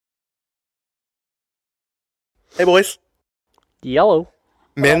Hey, boys. Yellow.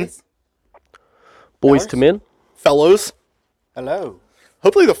 Men. Boys to men. Fellows. Hello.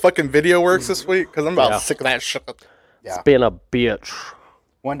 Hopefully the fucking video works this week, because I'm about sick of that shit. It's been a bitch.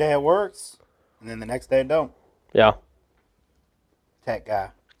 One day it works, and then the next day it don't. Yeah. Tech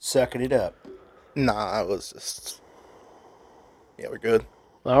guy sucking it up. Nah, it was just... Yeah, we're good.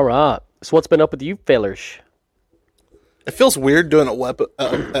 All right. So what's been up with you fellers? It feels weird doing a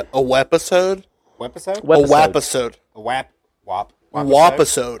wepisode. Wepisode? A wapisode. A wap.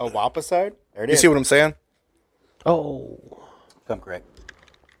 Wapisode. A wapisode? There it You is. see what I'm saying? Oh. Come correct.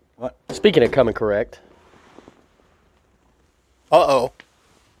 What? Speaking of coming correct. Uh-oh.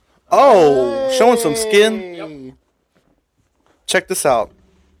 Oh, showing some skin. Yep. Check this out.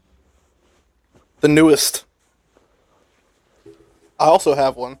 The newest. I also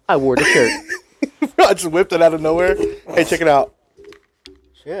have one. I wore the shirt. I just whipped it out of nowhere. Hey, check it out.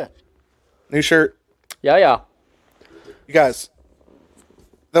 Shit. New shirt. Yeah. You guys,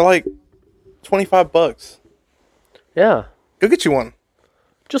 they're like $25. Yeah. Go get you one.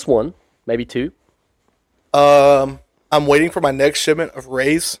 Just one. Maybe two. I'm waiting for my next shipment of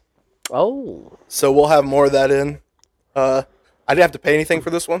Rays, Oh. so we'll have more of that in. I didn't have to pay anything for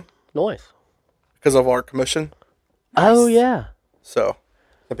this one Nice. because of our commission. Oh, yeah. So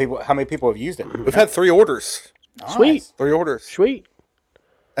How many people have used it? we've had 3 orders. Nice. Sweet. 3 orders. Sweet.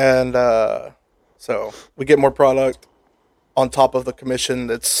 And so we get more product on top of the commission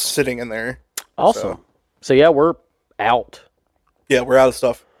that's sitting in there. Awesome. So yeah, we're out. Yeah, we're out of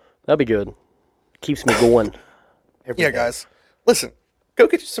stuff. That'd be good. Keeps me going. Every Yeah, day. guys, listen, go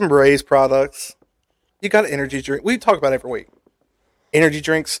get you some Rays products. You got an energy drink. We talk about it every week. Energy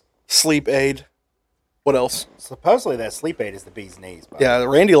drinks, sleep aid. What else? Supposedly that sleep aid is the bee's knees. By the way. Yeah,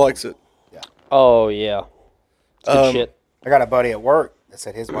 Randy likes it. Oh, yeah. It's good shit. I got a buddy at work that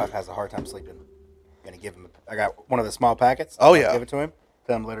said his wife has a hard time sleeping. Gonna give him. I got one of the small packets. Oh, yeah. Give it to him.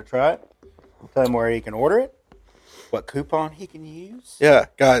 Tell him to let her try it. Tell him where he can order it. What coupon he can use. Yeah,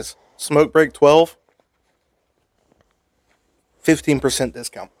 guys, Smoke Break 12, 15%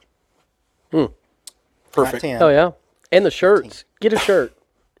 discount. Not Perfect. 10. Oh, yeah. And the shirts. Get a shirt.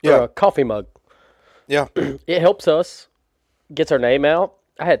 Yeah. Or a coffee mug. Yeah. It helps us. Gets our name out.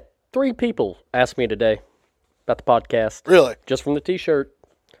 I had 3 people ask me today about the podcast. Really? Just from the t-shirt.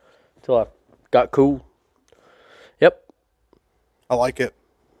 Until I got cool. Yep. I like it.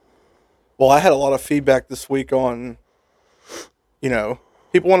 Well, I had a lot of feedback this week on,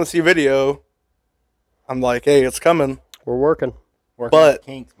 people want to see video. I'm like, hey, it's coming. We're working. Working But- with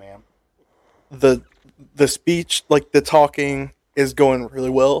kinks, man. The speech, like the talking, is going really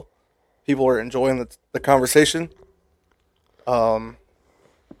well. People are enjoying the conversation.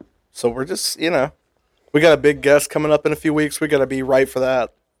 So we're just, we got a big guest coming up in a few weeks. We got to be right for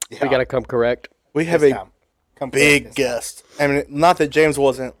that. We got to come correct. We have This a time. Come big correct this time. guest. I mean, not that James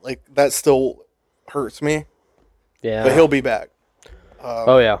wasn't, like, that still hurts me, Yeah. but he'll be back.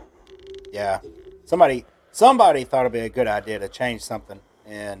 Oh, yeah. Yeah. Somebody thought it'd be a good idea to change something,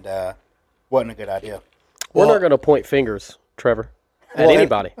 and wasn't a good idea. We're Well- not going to point fingers, Trevor, at Well,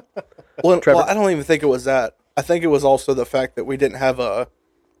 anybody. Well, Trevor? I don't even think it was that. I think it was also the fact that we didn't have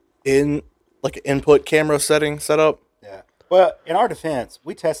an input camera setting set up. Yeah. Well, in our defense,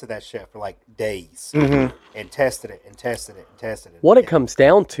 we tested that shit for like days and tested it and tested it and tested it. What it comes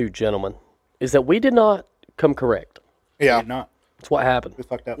down to, gentlemen, is that we did not come correct. Yeah, Did not. That's what happened. We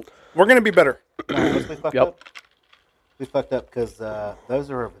fucked up. we're gonna be better. We fucked Yep. up. We fucked up because those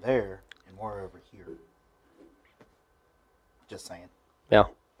are over there and we're over here. Just saying. Yeah.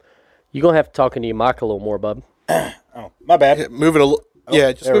 You're going to have to talk into your mic a little more, bub. Oh, my bad. Yeah, move it a little.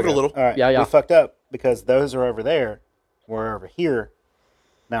 Yeah, just There we move it a go. little. All right. Yeah. We fucked up because those are over there. We're over here.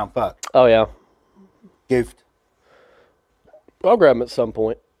 Now I'm fucked. Oh, yeah. Goofed. I'll grab them at some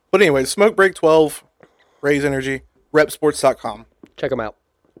point. But anyway, Smoke Break 12, Raise Energy, repsports.com. Check them out.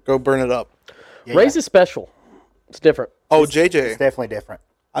 Go burn it up. Yeah, Raise is special. It's different. Oh, It's JJ. definitely different.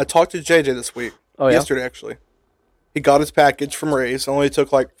 I talked to JJ this week. Oh, yeah? Yesterday, actually. He got his package from Raise. Only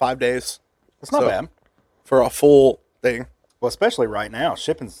took like 5 days It's not So- bad. for a full thing. Well, especially right now.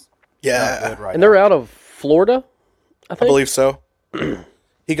 Shipping's Yeah, not good right And now. they're out of Florida, I I think. believe so.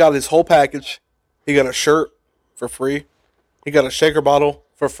 He got his whole package. He got a shirt for free. He got a shaker bottle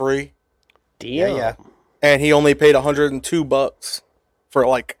for free. Damn. Yeah. And he only paid $102 for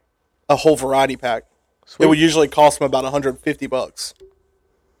like a whole variety pack. Sweet. It would usually cost him about $150.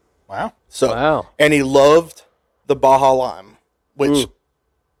 Wow. So, Wow. and he loved the Baja Lime, which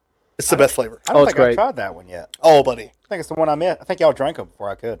it's the best flavor. I don't Oh, it's think I've great. tried that one yet. Oh, buddy. I think it's the one I met. I think y'all drank them before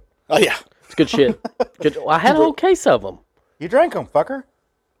I could. Oh, yeah. It's good shit. Good. Well, I had a whole case of them. You drank them, fucker.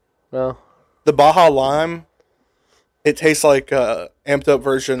 Well, The Baja Lime It tastes like a amped up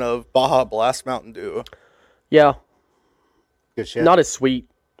version of Baja Blast Mountain Dew. Yeah, Good shit. not as sweet.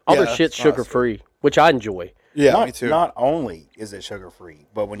 All their Yeah, shit's it's not as sugar free, which I enjoy. Yeah, not, me too. Not only is it sugar free,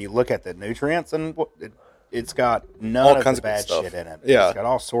 but when you look at the nutrients and it's got none All of kinds the of good bad stuff. shit in it. Yeah. It's got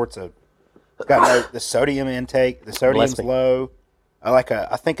all sorts of. It's got the sodium intake. The sodium's me. low. I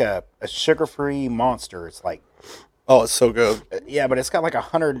think a sugar free Monster. It's like Oh, it's so good. yeah, but it's got like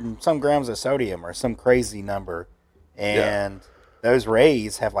 100 and some grams of sodium or some crazy number, and those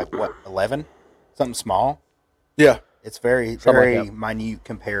Rays have like what 11, something small. Yeah. It's very Something like very minute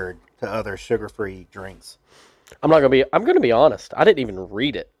compared to other sugar free drinks. I'm gonna be honest. I didn't even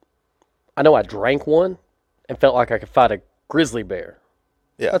read it. I know I drank one and felt like I could fight a grizzly bear.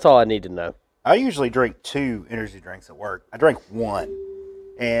 Yeah. That's all I need to know. I usually drink 2 energy drinks at work. I drank one,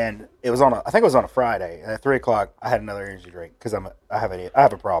 and it was I think it was on a Friday. And at 3:00, I had another energy drink because I have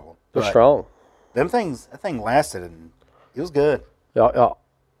a problem. They're But strong. that thing lasted, and it was good. Yeah.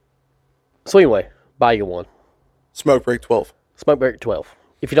 So anyway, buy you one. Smoke Break 12. Smoke Break 12.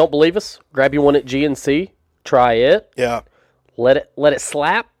 If you don't believe us, grab you one at GNC. Try it. Yeah. Let it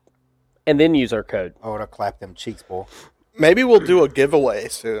slap, and then use our code. Oh, to clap them cheeks, boy. Maybe we'll do a giveaway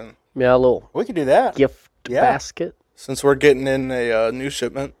soon Yeah, a little We could do that. gift Yeah. basket. since we're getting in a new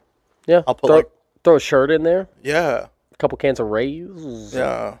shipment. Yeah. I'll put throw a shirt in there. Yeah. A couple cans of Rays.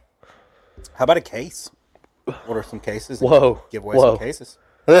 Yeah. How about a case? Order some cases. And Whoa. Give away Whoa. some cases.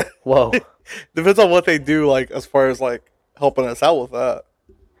 Whoa. Depends on what they do, like as far as like helping us out with that.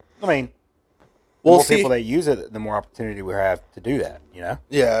 I mean, the We'll more see. people that use it, the more opportunity we have to do that. You know.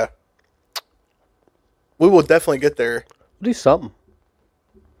 Yeah. We will definitely get there. Do something.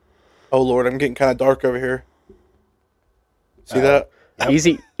 Oh Lord, I'm getting kind of dark over here. See that?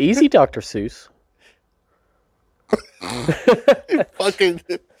 Easy, Dr. Seuss. Fucking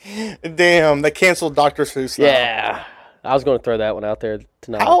damn! They canceled Dr. Seuss. now. Yeah. I was going to throw that one out there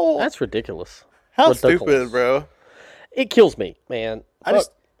tonight. How- That's ridiculous. How Ridiculous. stupid, bro. It kills me, man. I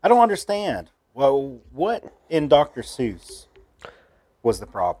don't understand. Well, what in Dr. Seuss was the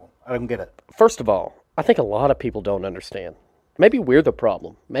problem? I don't get it. First of all, I think a lot of people don't understand. Maybe we're the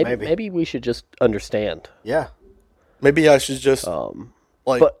problem. Maybe. Maybe we should just understand. Yeah. Maybe I should just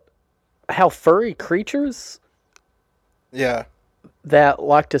like But how furry creatures yeah. that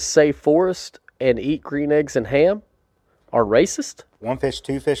like to save forest and eat green eggs and ham are racist? One fish,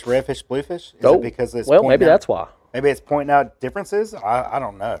 two fish, red fish, blue fish. Is Oh, it because it's well, pointing maybe out- that's why. Maybe it's pointing out differences. I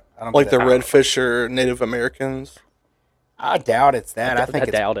don't know. I don't Like get the it. redfish are Native Americans. I doubt it's that. I I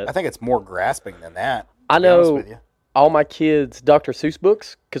doubt it. I think it's more grasping than that. I to be honest know with you. all my kids' Dr. Seuss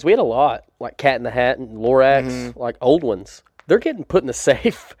books, because we had a lot, like Cat in the Hat and Lorax, Mm-hmm. like old ones. They're getting put in the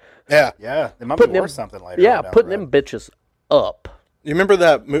safe. Yeah. Yeah, it might Putting be them- worth something later. Yeah, on down putting the them road. bitches up. You remember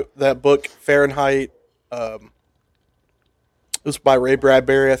that book Fahrenheit? It was by Ray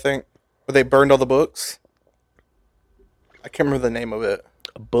Bradbury, I think, where they burned all the books. I can't remember the name of it.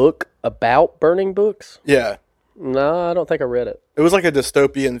 A book about burning books? Yeah, No, I don't think I read it. it was like a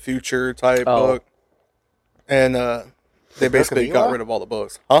dystopian future type Oh. book, and they Book of basically got Eli? rid of all the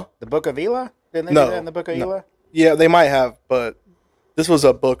books. Huh? The Book of Eli? Didn't they No, do that in the Book of no. Eli? Yeah, they might have, but this was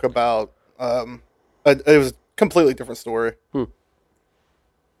a book about. It was a completely different story.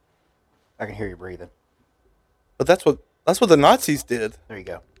 I can hear you breathing. But that's what the Nazis did. There you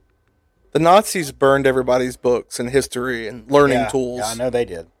go. The Nazis burned everybody's books and history and learning Yeah, tools. Yeah, I know they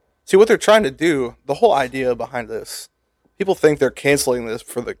did. See what they're trying to do. The whole idea behind this, people think they're canceling this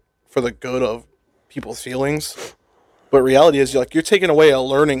for the good of people's feelings, but reality is you're taking away a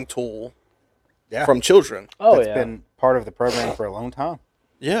learning tool Yeah. from children. Oh, That's yeah. been part of the program for a long time.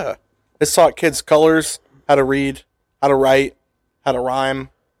 Yeah, it's taught kids colors, how to read, how to write, how to rhyme.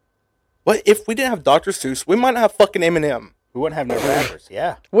 What if we didn't have Dr. Seuss? We might not have fucking Eminem. We wouldn't have no rappers.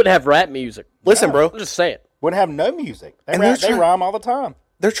 Yeah. Wouldn't have rap music. Listen, bro, I'm just saying. Wouldn't have no music. They, And rap, they're they trying- rhyme all the time.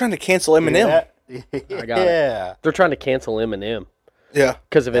 they're trying to cancel Eminem. I got it. Yeah. They're trying to cancel Eminem Yeah,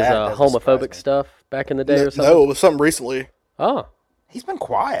 because of his That doesn't surprise homophobic me. stuff back in the day or something. no, it was something recently. Oh, He's been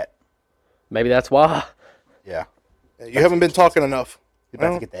quiet. maybe that's why. Yeah. You haven't been talking enough. You're about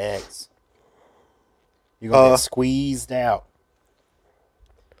Well, to get the eggs. You're going to get squeezed out.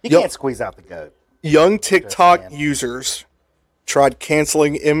 You Yup. can't squeeze out the goat. Young TikTok saying. users tried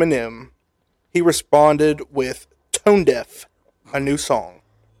canceling Eminem. He responded with Tone Deaf, a new song.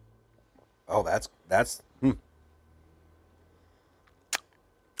 Oh, that's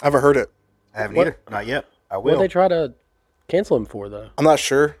I haven't heard it. I haven't What- either. Not yet. I What will. they try to cancel him for, though? I'm not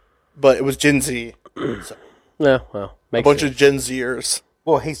sure, but it was Gen Z. Yeah, well, A makes bunch sense. of Gen Zers.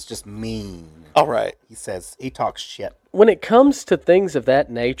 Well, he's just mean. All right. He talks shit. When it comes to things of that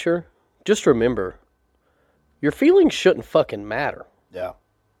nature, just remember, your feelings shouldn't fucking matter Yeah.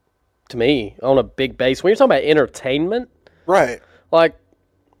 to me on a big base. When you're talking about entertainment, Right. like,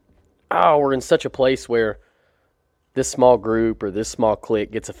 oh, we're in such a place where this small group or this small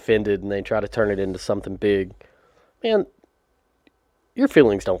clique gets offended and they try to turn it into something big. Man, your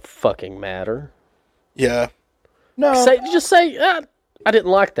feelings don't fucking matter. Yeah. No. Just say, I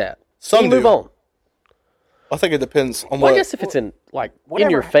didn't like that. Some move do. on. I think it depends on Well, what. I guess if it's in in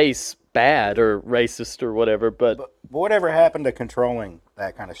whatever- your face, bad or racist or whatever, but But whatever happened to controlling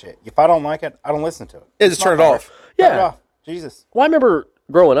that kind of shit? If I don't like it, I don't listen to it. Yeah, just It's turn not it hard. off. Turn it Yeah. off. Jesus. well, I remember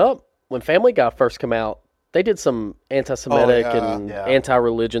growing up when Family Guy first came out. They did some anti-Semitic and Yeah.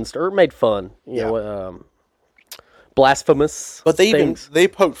 anti-religion stuff, or made fun, you know, blasphemous. But they things. they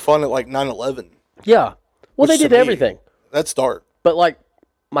poked fun at like 9/11. Yeah. Well, they Which did to me- everything. That's dark. But, like,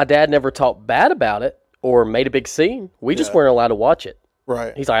 my dad never talked bad about it or made a big scene. We just Yeah. weren't allowed to watch it.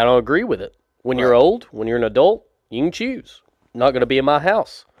 Right. He's like, I don't agree with it. When you're old, when you're an adult, you can choose. Not going to be in my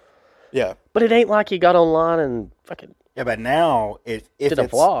house. Yeah. But it ain't like he got online and fucking... Yeah, but now if Did a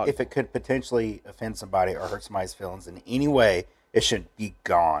vlog. if it could potentially offend somebody or hurt somebody's feelings in any way, it should be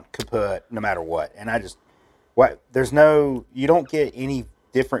gone, kaput, no matter what. And I just there's no, you don't get any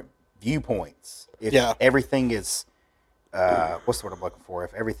different viewpoints if Yeah. everything is what's the word I'm looking for?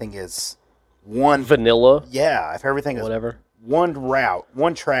 If everything is one Vanilla, yeah, if everything is whatever. one route,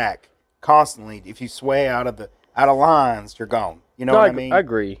 one track constantly, if you sway out of lines, you're gone. You know No, what I mean? I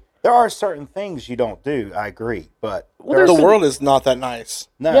agree. There are certain things you don't do. I agree, but The world is not that nice.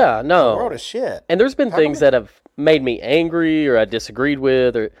 no, Yeah, no. the world is shit. And there's been things that have made me angry or I disagreed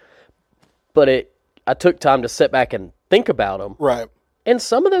with, but I took time to sit back and think about them. Right. And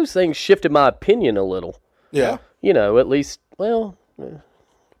some of those things shifted my opinion a little. Yeah. You know, at least,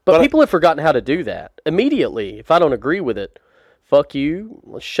 but people have forgotten how to do that. Immediately, if I don't agree with it, fuck you,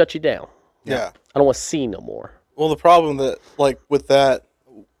 let's shut you down. Yeah. I don't want to see no more. Well, the problem that, like, with that,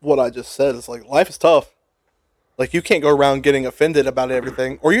 what I just said is, like, life is tough. Like, you can't go around getting offended about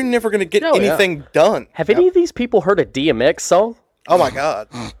everything, or you're never going to get Oh, yeah. anything done. Have any of these people heard a DMX song? Oh, my God.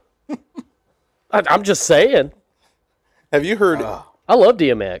 I'm just saying. Have you heard... I love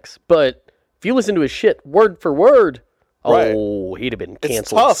DMX, but if you listen to his shit word for word, Right. oh, he'd have been It's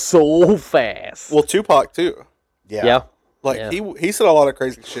canceled tough. so fast. Well, Tupac, too. yeah. Like, Yeah. he said a lot of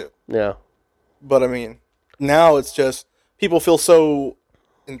crazy shit. Yeah. But, I mean, now it's just... People feel so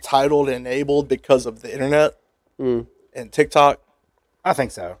entitled and enabled because of the internet and TikTok. I think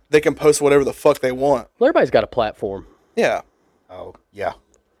so. They can post whatever the fuck they want. Well, everybody's got a platform. Yeah. Oh, yeah.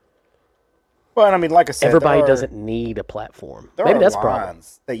 Well, I mean, like I said, Everybody there are- doesn't need a platform. There Maybe are that's a problem.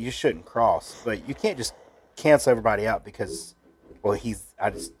 lines that you shouldn't cross, but you can't just cancel everybody out because, well,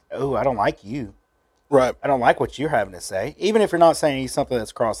 I don't like you. Right. I don't like what you're having to say. Even if you're not saying something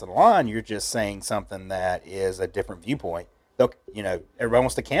that's crossing the line, you're just saying something that is a different viewpoint. Everybody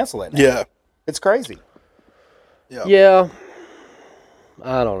wants to cancel it now. Yeah. It's crazy. Yeah.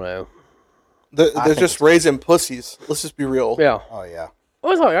 I don't know. They're think just raising pussies. Let's just be real. Yeah. Oh, yeah.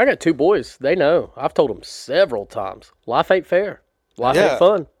 Well, it's like, I got two boys. They know. I've told them several times. Life ain't fair. Life Yeah. ain't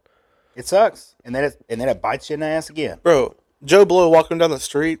fun. It sucks. And then it bites you in the ass again. Bro, Joe Blow walking down the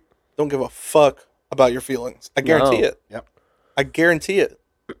street, don't give a fuck about your feelings. I guarantee No. it. Yep. I guarantee it.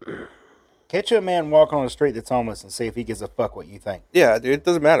 Catch a man walking on the street that's homeless and see if he gives a fuck what you think. Yeah, dude, it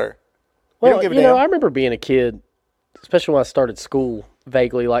doesn't matter. Well, don't give a you know, damn. I remember being a kid, especially when I started school,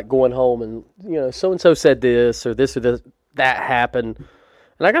 vaguely like going home and, so and so said this or this, that happened.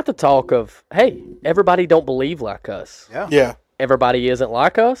 And I got the talk of, hey, everybody don't believe like us. Yeah. Yeah. Everybody isn't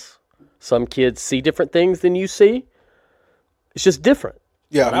like us. Some kids see different things than you see. It's just different.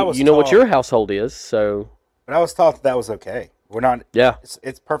 Yeah. I was You know what taught- your household is, so But I was taught that was okay. We're not. yeah.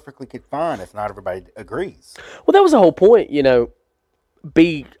 It's perfectly fine if not everybody agrees. Well, that was the whole point,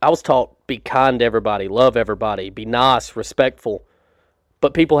 I was taught be kind to everybody, love everybody, be nice, respectful.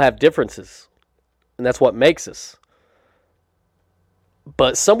 But people have differences, and that's what makes us.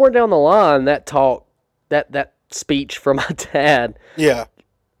 But somewhere down the line, that talk, that speech from my dad, Yeah.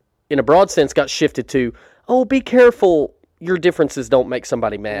 in a broad sense, got shifted to, oh, be careful, your differences don't make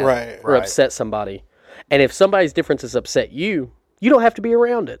somebody mad Right, or right. upset somebody. And if somebody's differences upset you, you don't have to be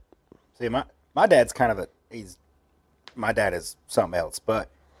around it. See, my dad's kind of my dad is something else. But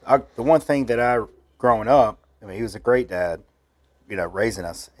the one thing that growing up, I mean, he was a great dad, raising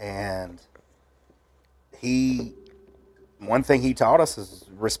us. And one thing he taught us is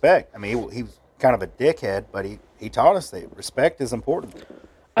respect. I mean, he was kind of a dickhead, but he taught us that respect is important.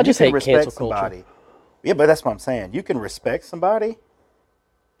 I just You hate can cancel respect culture. somebody. Yeah, but that's what I'm saying. You can respect somebody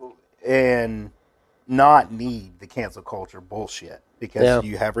and not need the cancel culture bullshit because Yeah.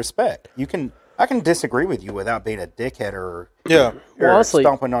 you have respect. I can disagree with you without being a dickhead or Yeah. Well, honestly-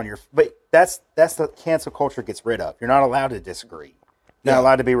 stomping on your. But that's the cancel culture gets rid of. You're not allowed to disagree. You're not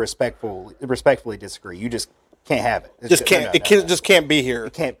allowed to be respectfully disagree. You just can't have it. Just can't. Just can't be here.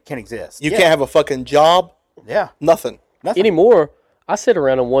 It can't exist. You can't have a fucking job. Yeah. Nothing. Anymore, I sit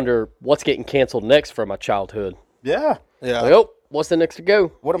around and wonder what's getting canceled next from my childhood. Yeah. Yeah. Like, oh, what's the next to go?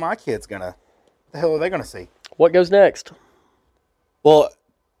 What are my kids gonna? What the hell are they gonna see? What goes next? Well,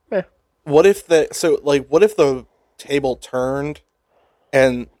 Eh. what if the table turned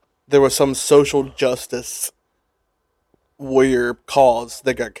and there was some social justice warrior cause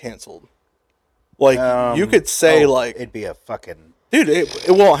that got canceled? Like you could say it'd be a fucking dude, it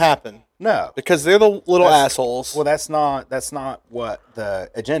won't happen no. because they're the little assholes. Well, that's not what the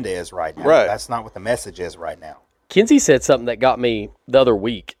agenda is right now. Right. That's not what the message is right now. Kinsey said something that got me the other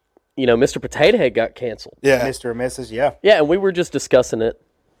week. You know, Mr. Potato Head got canceled. Yeah. Mr. and Mrs. Yeah. Yeah, and we were just discussing it.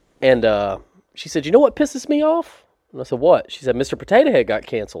 And she said, you know what pisses me off? And I said, what? She said, Mr. Potato Head got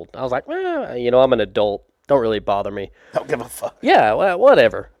canceled. I was like, I'm an adult. Don't really bother me. Don't give a fuck. Yeah, well,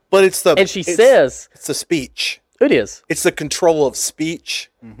 whatever. But it's the And she says, it's the speech. it is. It's the control of speech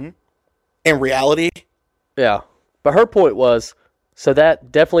and reality. Yeah. But her point was, so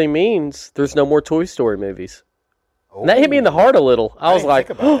that definitely means there's no more Toy Story movies. And that hit me in the heart a little. I was didn't like,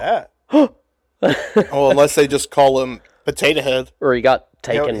 think about that. Oh, unless they just call him Potato Head. or he got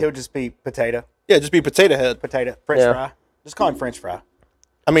taken. He'll just be potato, Yeah, just be Potato Head. French Yeah. fry. Just call him French fry.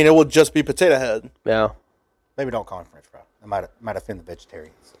 I mean, it will just be Potato Head. Yeah. Maybe don't call him French fry. It might offend the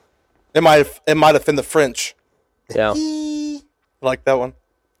vegetarians. It might offend the French. Yeah. I like that one.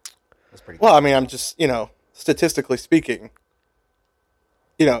 That's pretty. Well, I mean, I'm just, statistically speaking,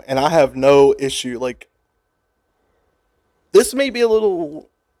 and I have no issue. Like, this may be a little,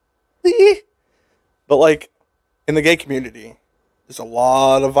 but like, in the gay community, there's a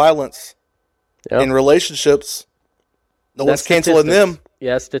lot of violence Yeah. in relationships. No one's That's canceling statistics. them.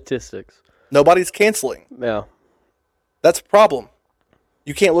 Yeah, statistics. Nobody's canceling. Yeah. That's a problem.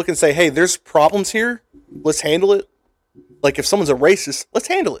 You can't look and say, hey, there's problems here. Let's handle it. Like, if someone's a racist, let's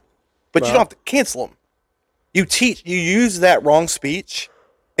handle it. But you Right. don't have to cancel them. You use that wrong speech,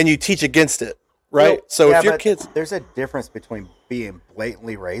 and you teach against it, right? Well, so yeah, if your but kids... there's a difference between being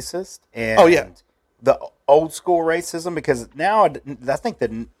blatantly racist and Oh, yeah. the old school racism, because now I think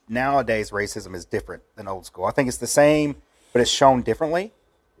that nowadays racism is different than old school. I think it's the same, but it's shown differently.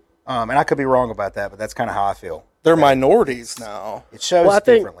 And I could be wrong about that, but that's kind of how I feel. They're minorities now. It shows Well, I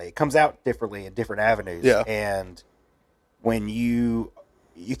think- differently. It comes out differently in different avenues. Yeah. And when you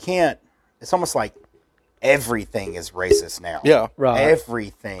can't, it's almost like everything is racist now. Yeah. Right.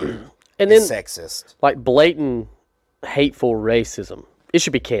 Everything And is then, sexist. like, blatant, hateful racism, it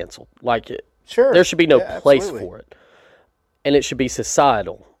should be canceled. Like, Sure. there should be no Yeah, place absolutely. for it. And it should be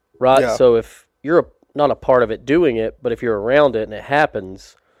societal, right? Yeah. So if you're not a part of it doing it, but if you're around it and it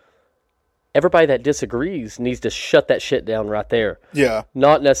happens, everybody that disagrees needs to shut that shit down right there. Yeah.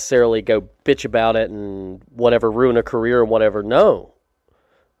 Not necessarily go bitch about it and whatever, ruin a career and whatever. No.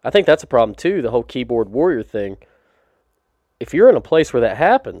 I think that's a problem too, the whole keyboard warrior thing. If you're in a place where that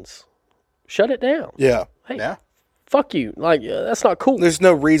happens, shut it down. Yeah. Hey, Yeah. fuck you. Like, that's not cool. There's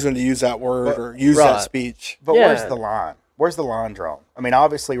no reason to use that word or use Right. that speech. But Yeah. where's the line? Where's the line drawn? I mean,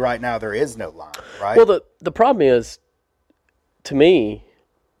 obviously, right now there is no line, right? Well, the problem is, to me,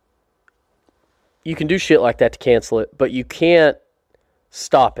 you can do shit like that to cancel it, but you can't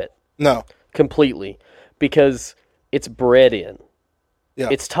stop it No. completely because it's bred in. Yeah.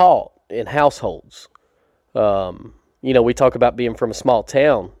 It's taught in households. We talk about being from a small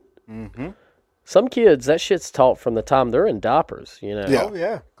town. Mm-hmm. Some kids, that shit's taught from the time they're in diapers, Yeah. Oh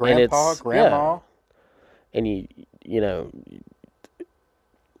yeah, grandpa, grandma. And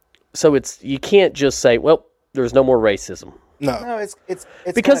so you can't just say, well, there's no more racism. No. No, it's Because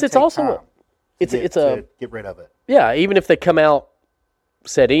gonna it's take also time to get rid of it. yeah, even if they come out,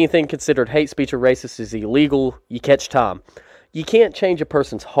 said anything considered hate speech or racist is illegal, you catch time. You can't change a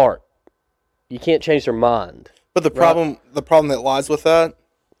person's heart. You can't change their mind. But the problem that lies with that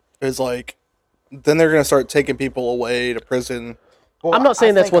is like, then they're going to start taking people away to prison. Well, I'm not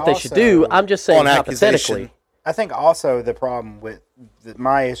saying that's what they should do. I'm just saying on hypothetically. accusation. I think also the problem with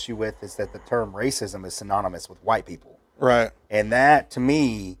my issue with is that the term racism is synonymous with white people, Right. and that to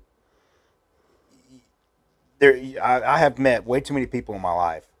me, I have met way too many people in my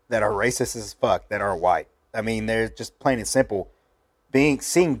life that are racist as fuck that are white. I mean, they're just plain and simple.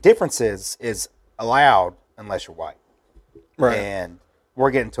 Seeing differences is allowed unless you're white. Right. And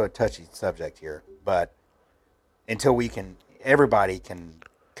we're getting to a touchy subject here, but until everybody can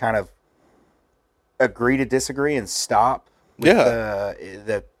kind of agree to disagree and stop with Yeah.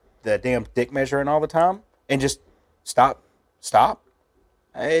 the the damn dick measuring all the time and just stop.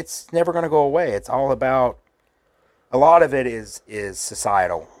 It's never going to go away. It's all about, a lot of it is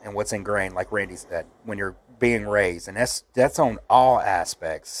societal and what's ingrained, like Randy said, when you're being raised, and that's on all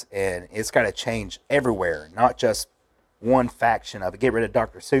aspects, and it's got to change everywhere, not just one faction of it. Get rid of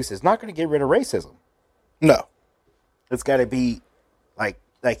Dr. Seuss is not going to get rid of racism. No. It's got to be,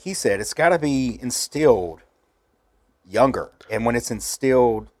 like he said, it's got to be instilled younger. And when it's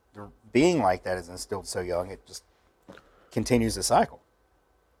instilled, being like that is instilled so young, it just continues the cycle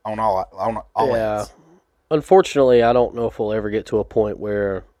on all ends. Unfortunately, I don't know if we'll ever get to a point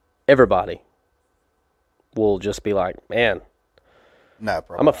where everybody will just be like, man, No,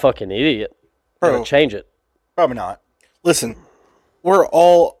 probably I'm a fucking idiot. I'm Bro. going to change it. probably not. Listen, we're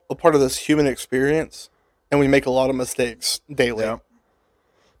all a part of this human experience, and we make a lot of mistakes daily. Yeah.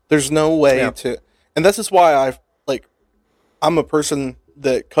 There's no way to, and this is why I'm a person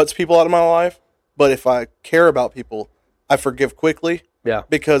that cuts people out of my life, but if I care about people, I forgive quickly. Yeah.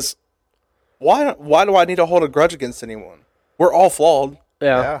 Because why do I need to hold a grudge against anyone? We're all flawed.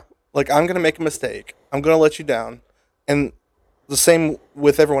 Yeah. Like, I'm going to make a mistake. I'm going to let you down. And the same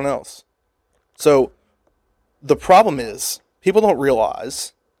with everyone else. So the problem is people don't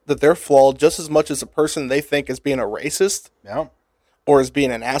realize that they're flawed just as much as a person they think is being a racist Yeah. or as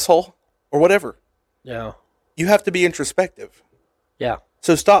being an asshole or whatever. Yeah. You have to be introspective. Yeah.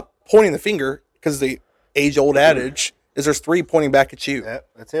 So stop pointing the finger, because the age-old adage is there's three pointing back at you. Yeah,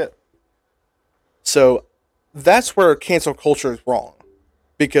 that's it. So that's where cancel culture is wrong,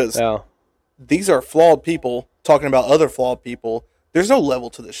 because Yeah. these are flawed people talking about other flawed people. There's no level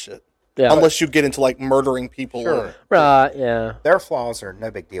to this shit. Yeah. Unless you get into like murdering people. Sure. Or, Right. Yeah. Their flaws are no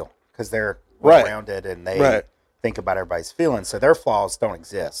big deal because they're Right. well-rounded and they Right. think about everybody's feelings. So their flaws don't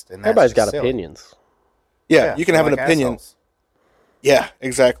exist. And that's Everybody's just got silly. opinions. yeah, you can they're have an like opinion. assholes. Yeah,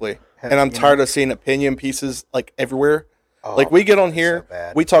 exactly. And I'm you tired know? of seeing opinion pieces like everywhere. Oh, Like we get on it's here, so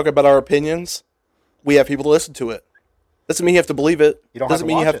bad. we talk about our opinions. We have people to listen to it. Doesn't mean you have to believe it. You don't have Doesn't to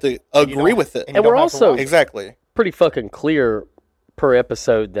mean you watch have to it. And you agree don't- with it. and you And we're don't have to also- watch it. Exactly. Pretty fucking clear per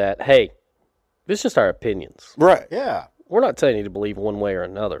episode that, hey, this is just our opinions. Right. Yeah. We're not telling you to believe one way or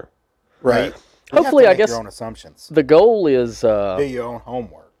another. Right. You have Hopefully, to I make guess your own assumptions. the goal is, Do your own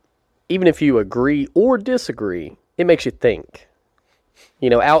homework. even if you agree or disagree, it makes you think. You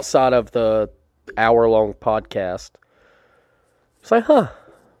know, outside of the hour-long podcast, it's like,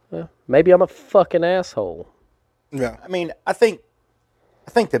 maybe I'm a fucking asshole. Yeah. I mean, I think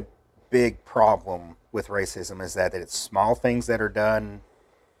the big problem with racism is that it's small things that are done,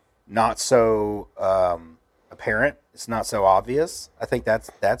 not so apparent. It's not so obvious. I think that's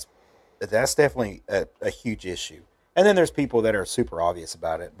definitely a huge issue. And then there's people that are super obvious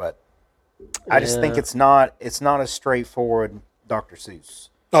about it, but I just think it's not a straightforward Dr. Seuss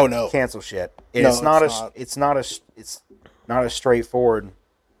Oh no. cancel shit. No, It's not it's not. it's not a straightforward.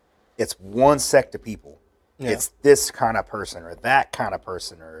 It's one sect of people. Yeah. It's this kind of person or that kind of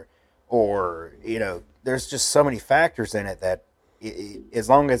person or there's just so many factors in it that as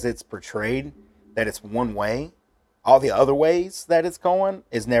long as it's portrayed that it's one way, all the other ways that it's going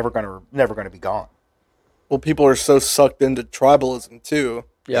is never gonna be gone. Well, people are so sucked into tribalism too.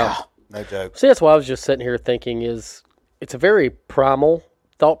 Yeah. No joke. See, that's why I was just sitting here thinking is it's a very primal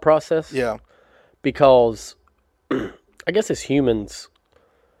thought process. Yeah. Because I guess as humans,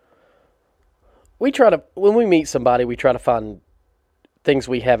 when we meet somebody, we try to find things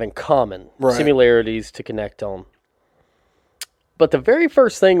we have in common, Right. similarities to connect on. But the very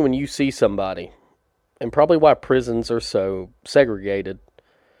first thing when you see somebody, and probably why prisons are so segregated,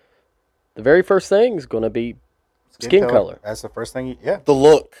 the very first thing is going to be skin color. That's the first thing. Yeah. The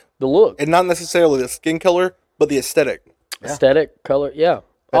look, the look, and not necessarily the skin color, but the aesthetic. aesthetic, color, yeah,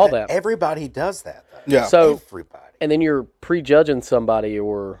 But all that. Everybody does that. Though. Yeah. So, Everybody. and then you're prejudging somebody,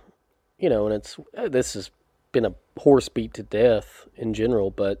 or and this has been a horse beat to death in general,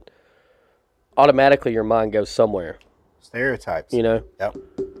 but automatically your mind goes somewhere, Stereotypes. Yep.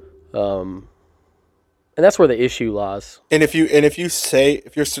 And And that's where the issue lies. And if you're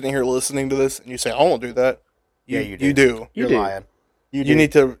sitting here listening to this and you say I won't do that, you do. You do. You're do. lying. You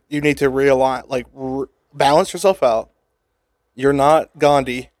need to realign, like balance yourself out. You're not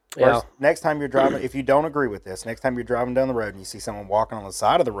Gandhi. Yeah. First, next time you're driving, if you don't agree with this, next time you're driving down the road and you see someone walking on the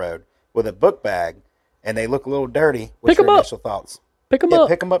side of the road with a book bag and they look a little dirty, what's Pick 'em your up. initial thoughts? Pick them Yeah, up.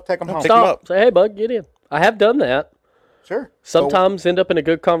 pick them up, take them home. Pick 'em Stop. up. Say, hey, bud, get in. I have done that. Sure. Sometimes end up in a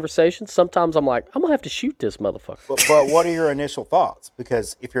good conversation. Sometimes I'm like, I'm going to have to shoot this motherfucker. But what are your initial thoughts?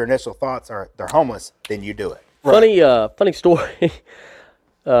 Because if your initial thoughts are they're homeless, then you do it. Funny story.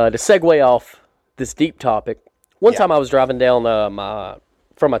 To segue off this deep topic, one Yeah. time I was driving down my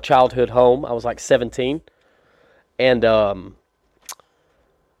from a childhood home. I was like 17. And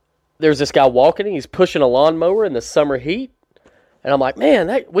there's this guy walking, and he's pushing a lawnmower in the summer heat. And I'm like, man,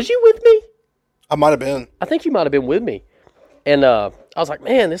 was you with me? I might have been. I think you might have been with me. And I was like,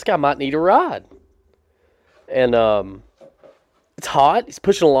 man, this guy might need a ride. And it's hot. He's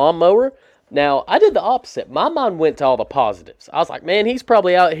pushing a lawnmower. Now, I did the opposite. My mind went to all the positives. I was like, man, he's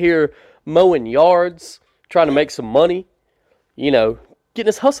probably out here mowing yards, trying to make some money, getting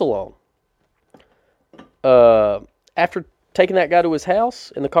his hustle on. After taking that guy to his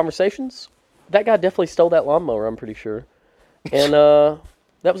house in the conversations, that guy definitely stole that lawnmower, I'm pretty sure. And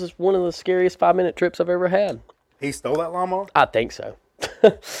that was just one of the scariest 5-minute trips I've ever had. He stole that lawnmower? I think so.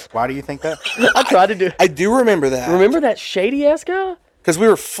 Why do you think that? I tried to do. I do remember that. Remember that shady ass guy? Because we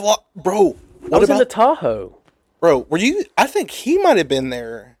were bro. I was in the Tahoe. Bro, were you? I think he might have been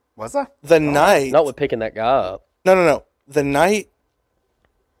there. Was I? The night. Not with picking that guy up. No. The night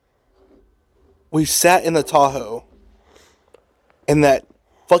we sat in the Tahoe, and that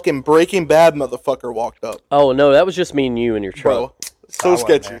fucking Breaking Bad motherfucker walked up. Oh no, that was just me and you in your truck. Bro, so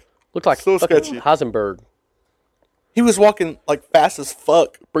sketchy. Looked like so fucking sketchy. Heisenberg. He was walking like fast as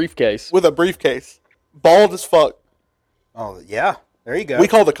fuck Briefcase. with a briefcase, bald as fuck. Oh yeah, there you go. We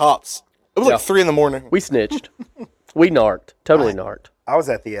called the cops. It was like 3 a.m. We snitched. We narked. Totally narked. I was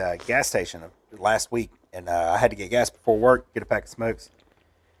at the gas station last week, and I had to get gas before work, get a pack of smokes.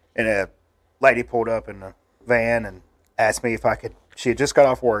 And a lady pulled up in a van and asked me if I could. She had just got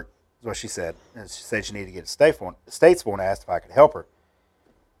off work, is what she said. And she said she needed to get a Statesville, and asked if I could help her.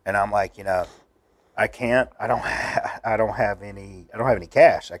 And I'm like, I can't. I don't have any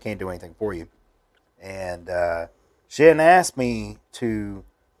cash. I can't do anything for you. And she didn't ask me to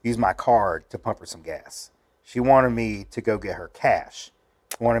use my card to pump her some gas. She wanted me to go get her cash.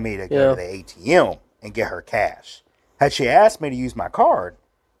 Wanted me to go to the ATM and get her cash. Had she asked me to use my card,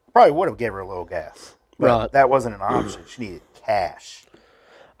 I probably would have given her a little gas. But that wasn't an option. She needed cash.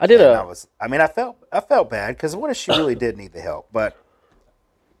 I felt bad because what if she really did need the help? But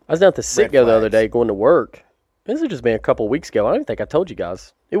I was down at the Citgo the other day going to work. This has just been a couple of weeks ago. I don't even think I told you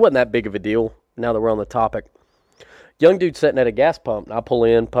guys. It wasn't that big of a deal now that we're on the topic. Young dude sitting at a gas pump. And I pull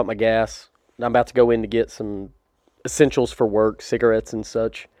in, pump my gas. And I'm about to go in to get some essentials for work, cigarettes and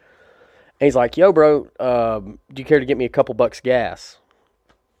such. And he's like, yo, bro, do you care to get me a couple bucks gas?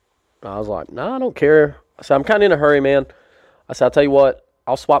 I was like, no, I don't care. I said, I'm kind of in a hurry, man. I said, I'll tell you what,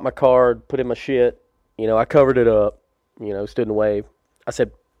 I'll swap my card, put in my shit. I covered it up, stood in the wave. I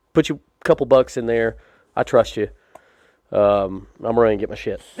said, put you a couple bucks in there. I trust you. I'm running to get my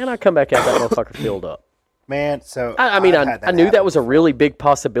shit. And I come back out, that motherfucker filled up. Man, so I knew that was a really big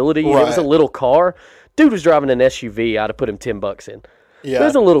possibility. Right. It was a little car. Dude was driving an SUV. I'd have put him $10 in. Yeah. It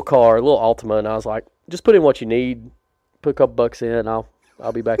was a little car, a little Altima, and I was like, just put in what you need. Put a couple bucks in. I'll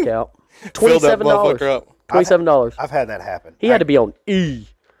be back out. $27. $27. I've had that happen. He had to be on E.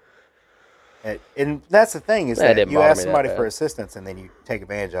 And that's the thing is that you ask somebody for assistance and then you take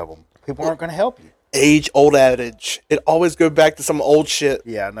advantage of them. People aren't going to help you. Age-old adage. It always goes back to some old shit.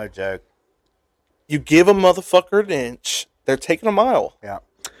 Yeah, no joke. You give a motherfucker an inch, they're taking a mile. Yeah.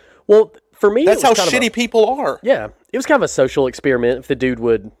 Well, for me, that's how shitty people are. Yeah. It was kind of a social experiment if the dude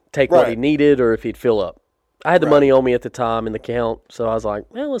would take what he needed or if he'd fill up. I had the money on me at the time in the count, so I was like,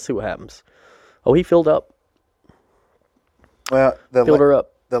 well, let's see what happens. Oh, he filled up. Well, filled her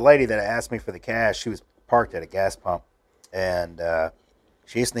up. The lady that asked me for the cash, she was parked at a gas pump, and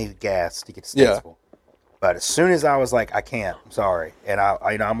she just needed gas to get to Statesville. But as soon as I was like, I can't, I'm sorry, and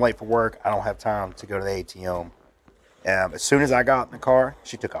I'm late for work, I don't have time to go to the ATM. As soon as I got in the car,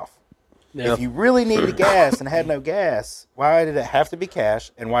 she took off. Yeah. If you really needed gas and had no gas, why did it have to be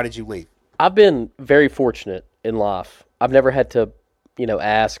cash, and why did you leave? I've been very fortunate in life. I've never had to,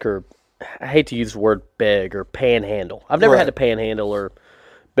 ask or, I hate to use the word beg or panhandle. I've never had to panhandle or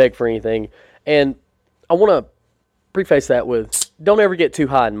beg for anything. And I want to preface that with, don't ever get too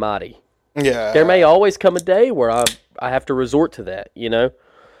high and mighty. Yeah. There may always come a day where I have to resort to that,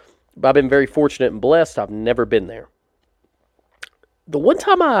 But I've been very fortunate and blessed. I've never been there. The one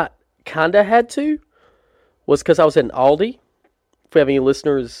time I kind of had to was because I was in Aldi. If we have any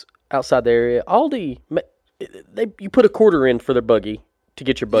listeners outside the area, Aldi, you put a quarter in for their buggy to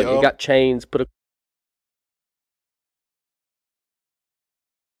get your buggy. Yep. You got chains, put a